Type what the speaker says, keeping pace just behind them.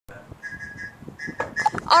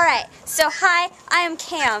Alright, so hi, I am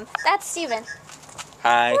Cam. That's Steven.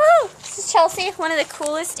 Hi. Woo! This is Chelsea, one of the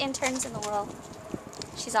coolest interns in the world.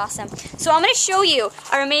 She's awesome. So I'm going to show you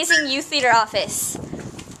our amazing youth leader office.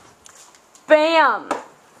 Bam!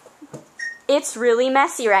 It's really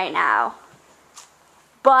messy right now.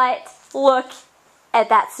 But look at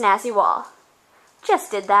that snazzy wall.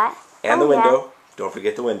 Just did that. And the window. Yeah. Don't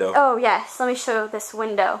forget the window. Oh yes, let me show this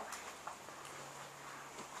window.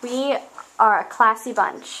 We are a classy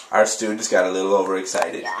bunch. Our students got a little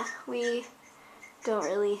overexcited. Yeah, we don't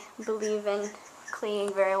really believe in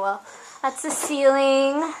cleaning very well. That's the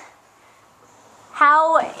ceiling.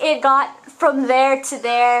 How it got from there to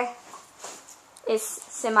there is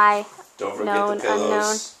semi-known, Don't forget the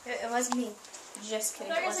pillows. unknown. It wasn't me. Just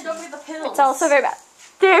kidding. Don't forget the pills. It's also very bad.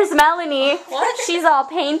 There's Melanie. What? She's all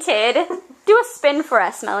painted. Do a spin for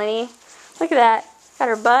us, Melanie. Look at that. Got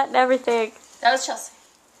her butt and everything. That was Chelsea.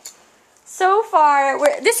 So far,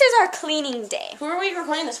 this is our cleaning day. Who are we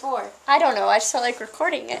recording this for? I don't know. I just felt like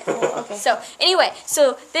recording it. Oh, okay. So anyway,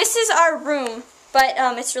 so this is our room, but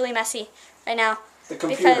it's really messy right now. The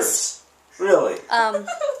computers. Really? We're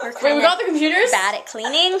Wait, we got the computers? bad at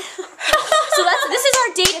cleaning. So this is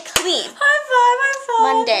our day to clean. High five, high five.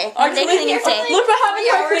 Monday cleaning day. Look what happened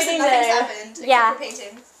to our cleaning Nothing's day. happened. Except Yeah. for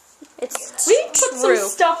painting. It's We put true. some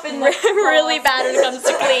stuff in We're the really bad when it comes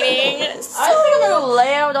to cleaning. I think I'm gonna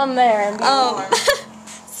lay out on there and be warm.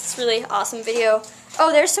 It's a really awesome video.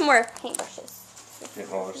 Oh, there's some more paintbrushes. Do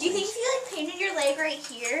you think if you like painted your leg right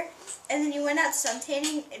here, and then you went out sun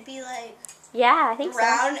tanning, it'd be like Yeah, I think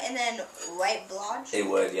brown and then white blonde? It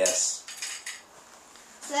would, yes.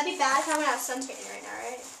 So that'd be bad if I went out sun tanning right now,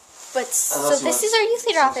 right? so. But so this is our youth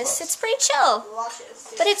leader office. It's pretty chill,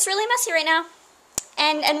 Watches. but it's really messy right now,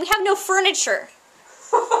 and we have no furniture,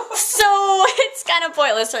 so it's kind of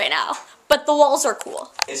pointless right now. But the walls are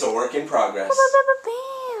cool. It's a work in progress.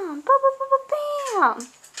 Bam, bam.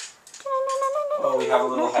 Oh, we have a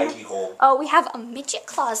little hidey hole. Oh, we have a midget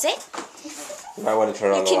closet. You might want to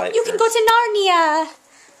turn on the light. You can go to Narnia.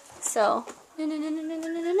 So,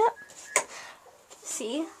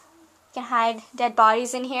 see, you can hide dead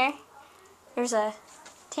bodies in here. There's a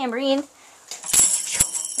tambourine.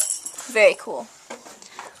 Very cool.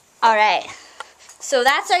 All right, so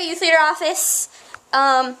that's our youth leader office.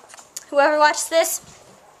 Whoever watched this,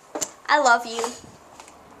 I love you.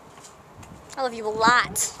 I love you a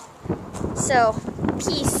lot. So,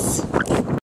 peace.